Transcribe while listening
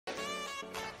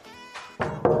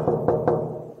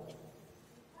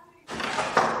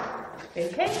Hey,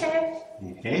 hey, hey.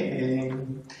 Hey,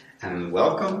 and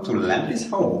welcome to Lampy's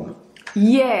home.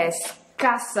 Yes,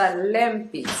 Casa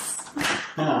Lempis.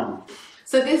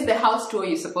 So this is the house tour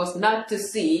you're supposed not to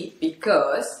see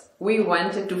because we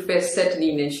wanted to first settle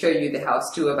in and show you the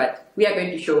house tour, but we are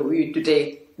going to show you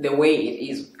today the way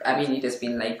it is. I mean, it has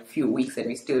been like a few weeks and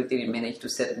we still didn't manage to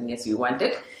settle in as we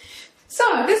wanted.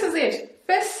 So this is it.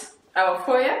 First, our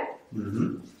foyer.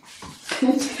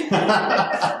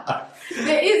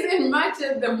 There isn't much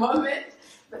at the moment.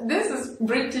 This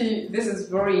is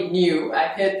very new. I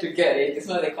had to get it. It's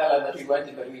not the color that we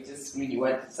wanted, but we just really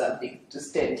wanted something to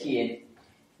stand here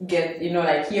and get,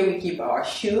 like here we keep our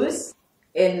shoes.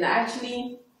 And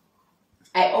actually,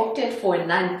 I opted for a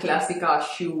non-classical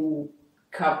shoe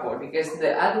cupboard because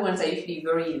the other ones are usually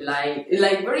very light,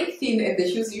 like very thin, and the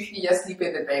shoes usually just slip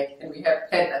at the back, and we have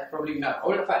had that problem in our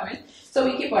old apartment. So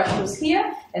we keep our shoes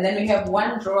here, and then we have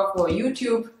one drawer for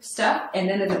YouTube stuff, and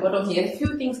then at the bottom here, a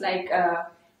few things like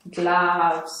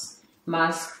gloves,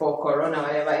 mask for corona,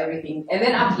 whatever, everything. And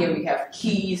then up here we have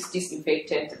keys,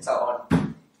 disinfectant, and so on.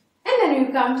 And then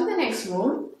we come to the next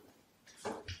room,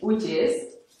 which is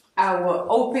our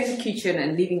open kitchen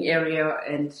and living area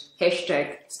and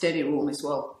hashtag study room as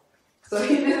well. So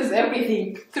this is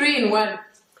everything, 3 in 1.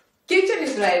 Kitchen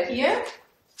is right here.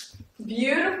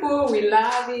 Beautiful, we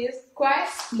love it. Quite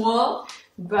small,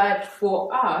 but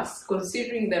for us,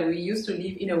 considering that we used to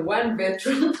live in a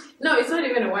 1-bedroom, no, it's not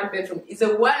even a 1-bedroom, it's a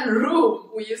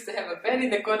 1-room. We used to have a bed in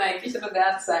the corner, a kitchen on the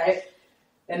outside,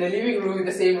 and a living room in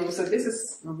the same room. So this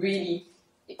is really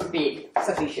big,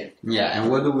 sufficient. Yeah, and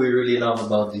what do we really love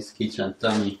about this kitchen?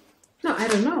 Tell me. No, I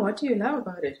don't know. What do you love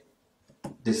about it?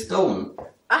 The stone.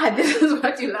 This is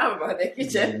what you love about the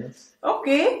kitchen. Yes.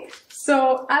 Okay,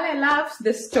 so Ale loves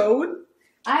the stone.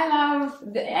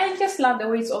 I just love the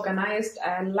way it's organized.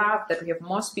 I love that we have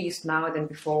more space now than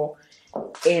before.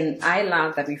 And I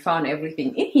love that we found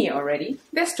everything in here already.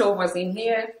 The stove was in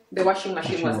here. The washing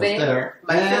machine was there.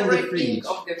 My favorite thing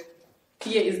of the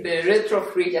here is the retro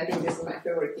fridge. I think this is my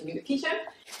favorite thing in the kitchen.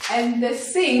 And the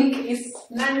sink is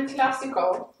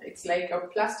non-classical. It's like a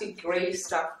plastic gray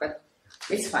stuff, but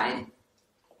it's fine.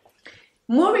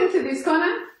 Moving to this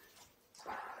corner,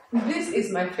 this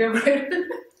is my favorite.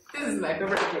 This is my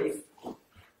favorite place.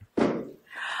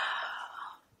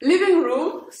 Living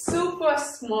room, super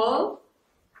small.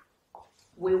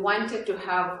 We wanted to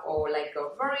have like a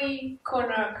very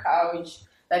corner couch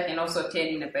that can also turn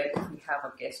in a bed if we have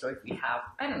a guest or if we have,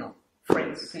 I don't know,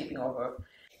 friends sleeping over.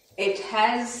 It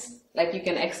has, like, you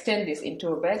can extend this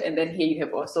into a bed, and then here you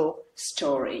have also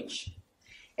storage.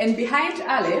 And behind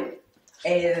Ale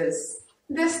is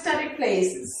the study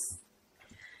places.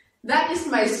 That is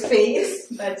my space,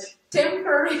 but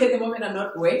temporary at the moment. I'm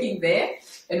not working there,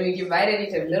 and we divided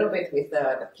it a little bit with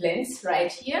the plants right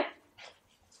here.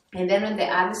 And then on the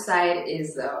other side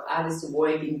is Alice's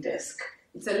working desk.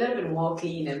 It's a little bit more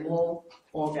clean and more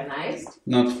organized.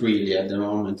 Not really at the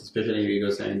moment, especially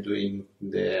because I'm doing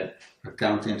the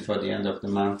accounting for the end of the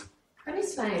month. But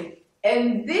it's fine.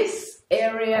 And this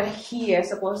area here is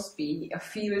supposed to be a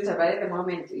filter, but at the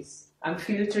moment I'm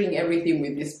filtering everything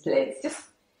with these plants. Just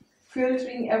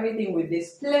filtering everything with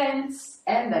these plants,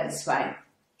 and that is fine.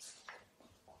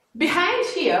 Behind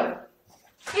here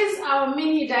is our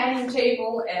mini dining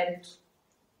table, and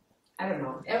I don't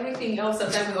know, everything else.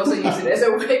 Sometimes we also use it as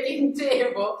a working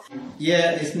table.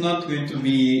 Yeah, it's not going to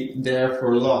be there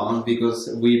for long because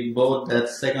we bought that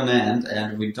second hand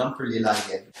and we don't really like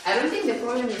it. I don't think the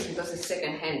problem is because it's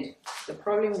second hand. The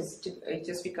problem is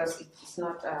just because it's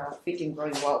not fitting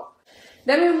very well.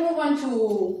 Then we move on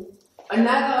to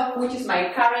another, which is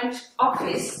my current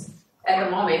office at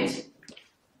the moment.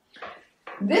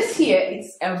 This here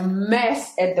is a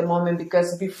mess at the moment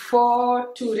because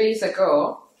before 2 days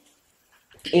ago,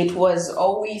 it was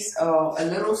always a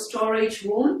little storage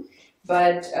room,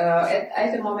 but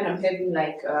at the moment I'm having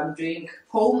I'm doing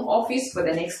home office for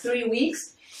the next 3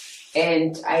 weeks,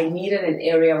 and I needed an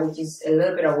area which is a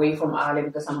little bit away from Ale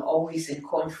because I'm always in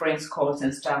conference calls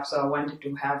and stuff, so I wanted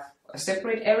to have a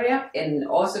separate area, and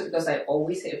also because I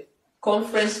always have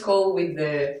conference call with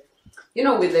the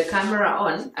with the camera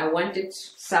on, I wanted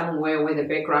somewhere where the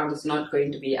background is not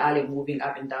going to be Ali moving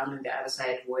up and down on the other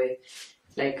side, where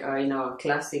a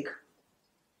classic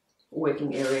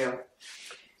working area.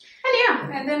 And yeah,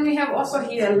 and then we have also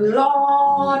here a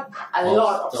lot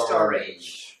of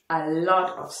storage. A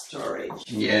lot of storage.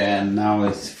 Yeah, now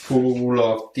it's full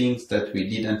of things that we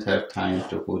didn't have time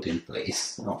to put in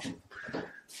place. No.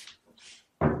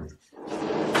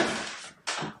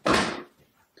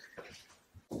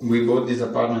 We bought this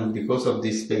apartment because of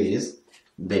this space,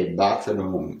 the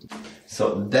bathroom.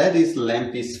 So that is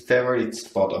Lampy's favorite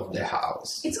spot of the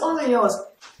house. It's also yours.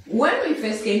 When we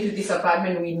first came to this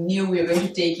apartment, we knew we were going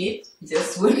to take it.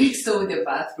 Just when we saw the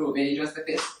bathroom, and it was the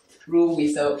first room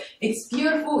we saw. It's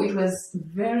beautiful.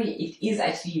 It is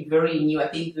actually very new. I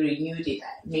think we renewed it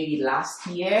maybe last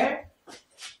year.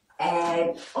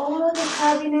 And all the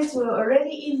cabinets were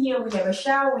already in here. We have a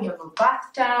shower, we have a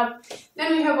bathtub.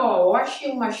 Then we have our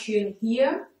washing machine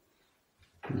here.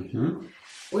 Mm-hmm.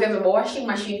 We have a washing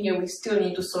machine here. We still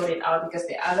need to sort it out because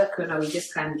the other corner, we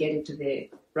just can't get it to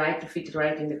fit it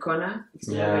right in the corner. It's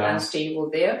very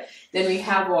unstable there. Then we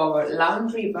have our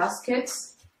laundry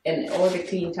baskets and all the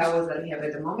clean towels that we have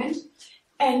at the moment.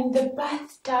 And the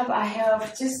bathtub, I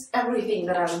have just everything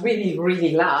that I really,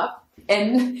 really love.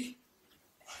 And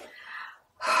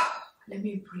let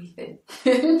me breathe in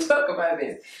and talk about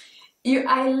this.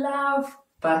 I love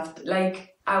bath.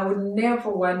 Like, I would never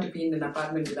want to be in an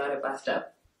apartment without a bathtub.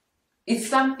 It's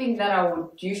something that I would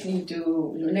usually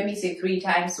do, let me say 3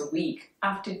 times a week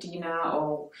after dinner,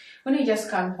 or when you just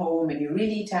come home and you're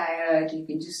really tired, you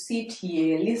can just sit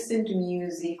here, listen to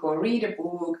music or read a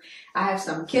book. I have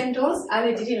some candles.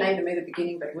 I didn't like them at the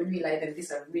beginning, but when we light them,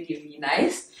 these are really, really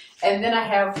nice. And then I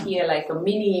have here like a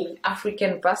mini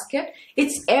African basket.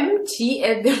 It's empty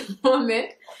at the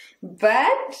moment,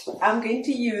 but I'm going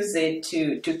to use it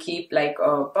to keep like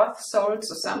bath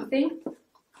salts or something.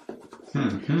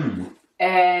 Mm-hmm.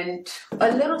 And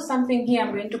a little something here,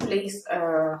 I'm going to place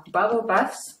bubble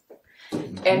baths.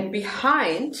 Mm-hmm. And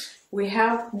behind we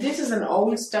have, this is an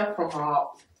old stuff from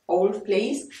our old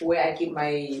place where I keep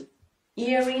my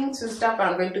earrings and stuff.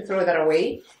 I'm going to throw that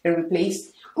away and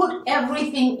put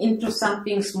everything into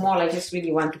something small. I just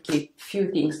really want to keep a few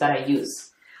things that I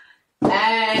use.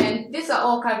 And these are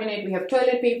all cabinet. We have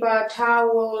toilet paper,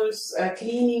 towels,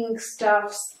 cleaning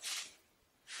stuffs.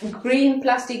 Green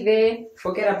plastic there,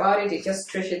 forget about it, it's just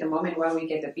trash at the moment while we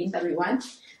get the bin that we want.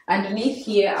 Underneath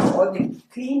here are all the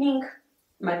cleaning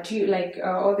material, like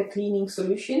all the cleaning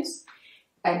solutions.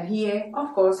 And here,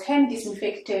 of course, hand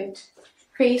disinfectant,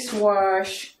 face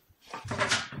wash,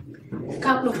 a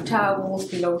couple of towels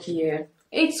below here.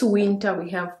 It's winter, we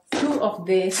have 2 of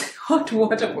this hot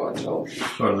water bottle.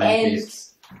 And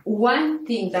one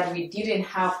thing that we didn't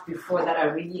have before that I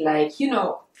really like,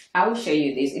 I will show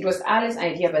you this. It was Alice's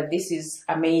idea, but this is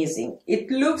amazing. It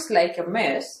looks like a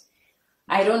mess.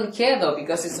 I don't care though,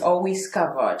 because it's always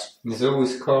covered. It's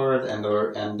always covered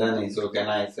and then it's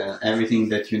organized, and everything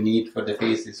that you need for the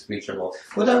face is reachable.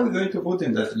 What are we going to put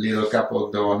in that little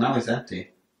cupboard door? Now it's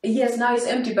empty. Yes, now it's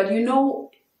empty, but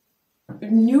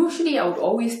usually I would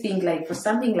always think like for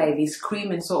something like this,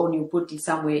 cream and so on, you put it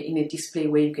somewhere in a display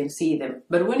where you can see them.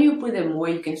 But when you put them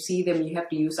where you can see them, you have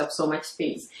to use up so much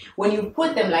space. When you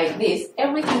put them like this,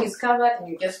 everything is covered and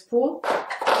you just pull,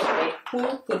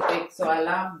 put it. So I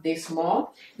love this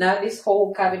more. Now this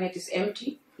whole cabinet is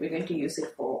empty. We're going to use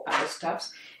it for other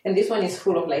stuffs. And this one is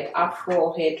full of like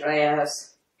afro hair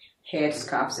dryers, hair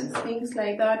scarves and things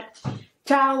like that.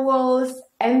 Towels,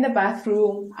 and the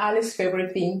bathroom, Alice's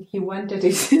favorite thing. He wanted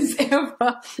it since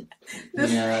ever.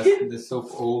 The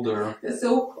soap holder. The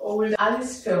soap holder.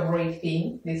 Alice's favorite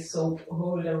thing, this soap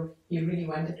holder. He really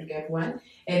wanted to get one.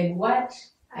 And what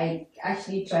I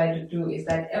actually try to do is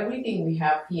that everything we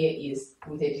have here is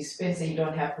with a dispenser. You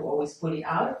don't have to always pull it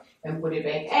out and put it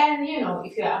back. And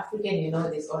if you're African, you know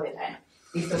this all the time.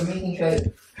 It's for making sure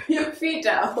your feet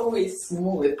are always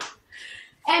smooth.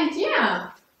 And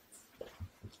yeah.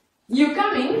 You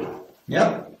coming?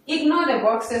 Yeah. Ignore the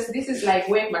boxes. This is like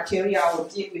wet material. I will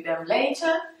deal with them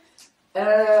later.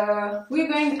 We're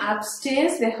going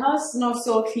upstairs. The house is not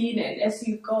so clean. And as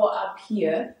you go up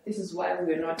here, this is why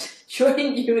we're not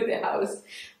showing you the house.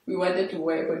 We wanted to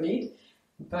work on it.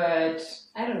 But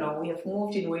I don't know. We have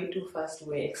moved in way too fast.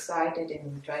 We're excited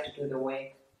and we try to do the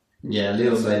work. Yeah,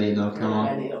 little by little. Come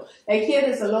on. Like here,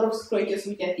 there's a lot of scratches,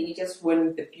 which I think just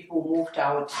when the people moved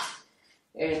out.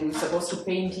 And we're supposed to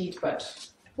paint it, but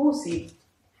we'll see.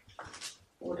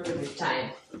 We'll do it with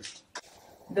time.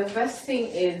 The first thing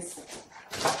is,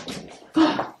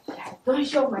 don't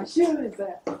show my shoes.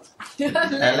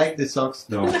 I like the socks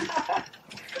though.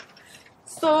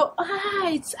 So,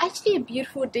 it's actually a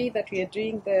beautiful day that we are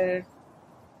doing the.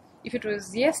 If it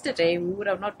was yesterday, we would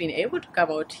have not been able to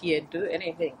come out here and do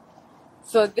anything.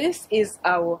 So this is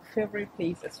our favorite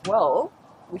place as well,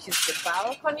 which is the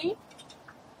balcony.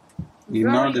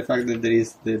 Ignore the fact that there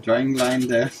is the drying line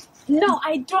there. No,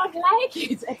 I don't like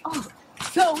it at all.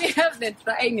 So we have the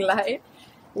drying line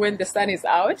when the sun is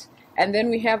out. And then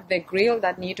we have the grill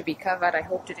that need to be covered. I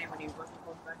hope today when you go to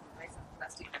home, you buy some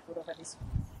plastic to put over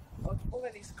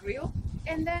this grill.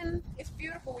 And then it's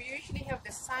beautiful. We usually have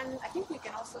the sun. I think we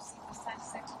can also see the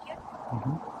sunset here.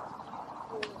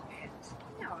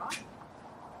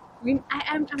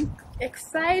 And I'm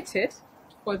excited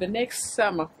for the next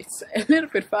summer. It's a little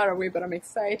bit far away, but I'm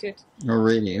excited. Oh,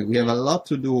 really? We have a lot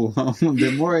to do.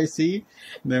 The more I see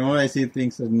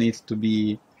things that needs to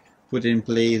be put in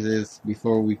places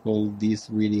before we call this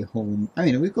really home. I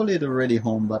mean, we call it already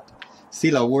home, but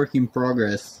still a work in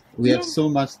progress. We have so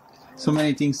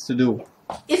many things to do.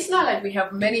 It's not like we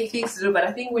have many things to do, but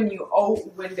I think when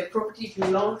the property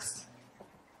belongs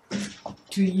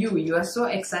to you, you are so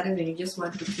excited and you just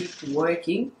want to keep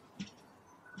working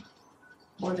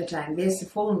all the time. There's the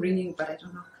phone ringing, but I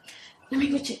don't know. Let me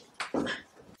go check.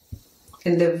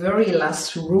 And the very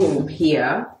last room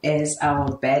here is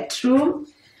our bedroom.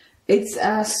 It's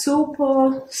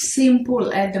super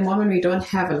simple at the moment. We don't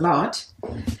have a lot.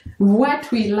 What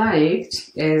we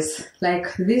liked is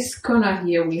like this corner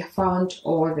here, we found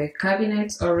all the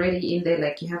cabinets already in there.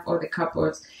 Like you have all the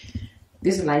cupboards.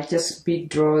 These are like just big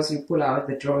drawers. You pull out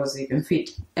the drawers, you can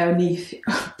fit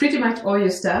pretty much all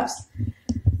your stuffs.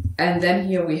 And then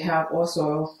here we have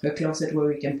also a closet where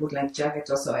we can put like jackets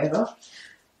or so ever.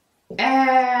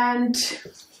 And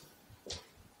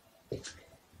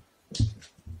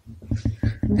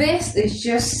this is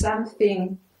just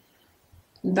something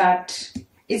that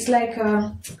it's like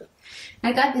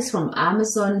I got this from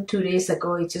Amazon 2 days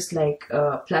ago. It's just like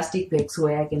plastic bags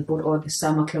where I can put all the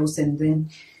summer clothes and then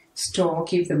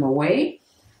keep them away.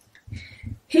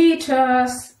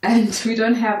 Heaters, and we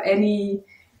don't have any,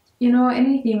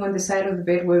 anything on the side of the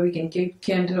bed where we can keep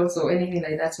candles or anything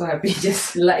like that. So I've been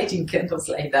just lighting candles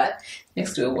like that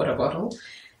next to a water bottle.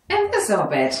 And this is our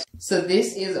bed. So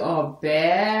this is our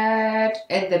bed.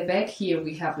 At the back here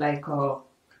we have like a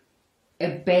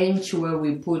bench where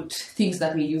we put things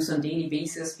that we use on daily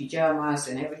basis, pajamas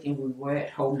and everything we wear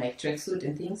at home, like tracksuit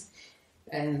and things.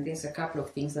 And there's a couple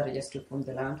of things that I just took from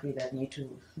the laundry that need to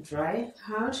dry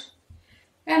out.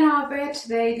 And our bed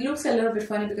there, it looks a little bit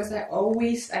funny because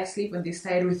I sleep on this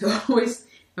side with always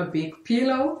a big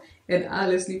pillow, and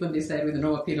I'll sleep on this side with a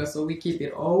normal pillow, so we keep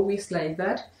it always like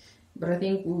that. But I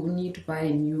think we will need to buy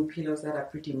new pillows that are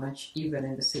pretty much even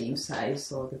and the same size,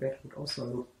 so the bed would also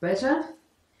look better.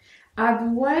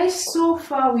 Otherwise, so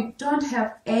far we don't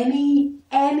have anything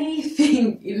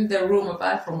in the room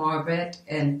apart from our bed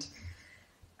and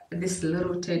this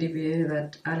little teddy bear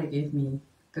that Ali gave me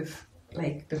the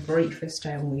very first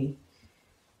time we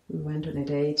went on a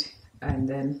date, and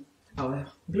then our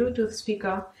Bluetooth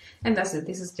speaker, and that's it.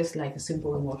 This is just like a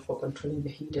simple remote for controlling the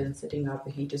heater and setting up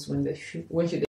the heaters when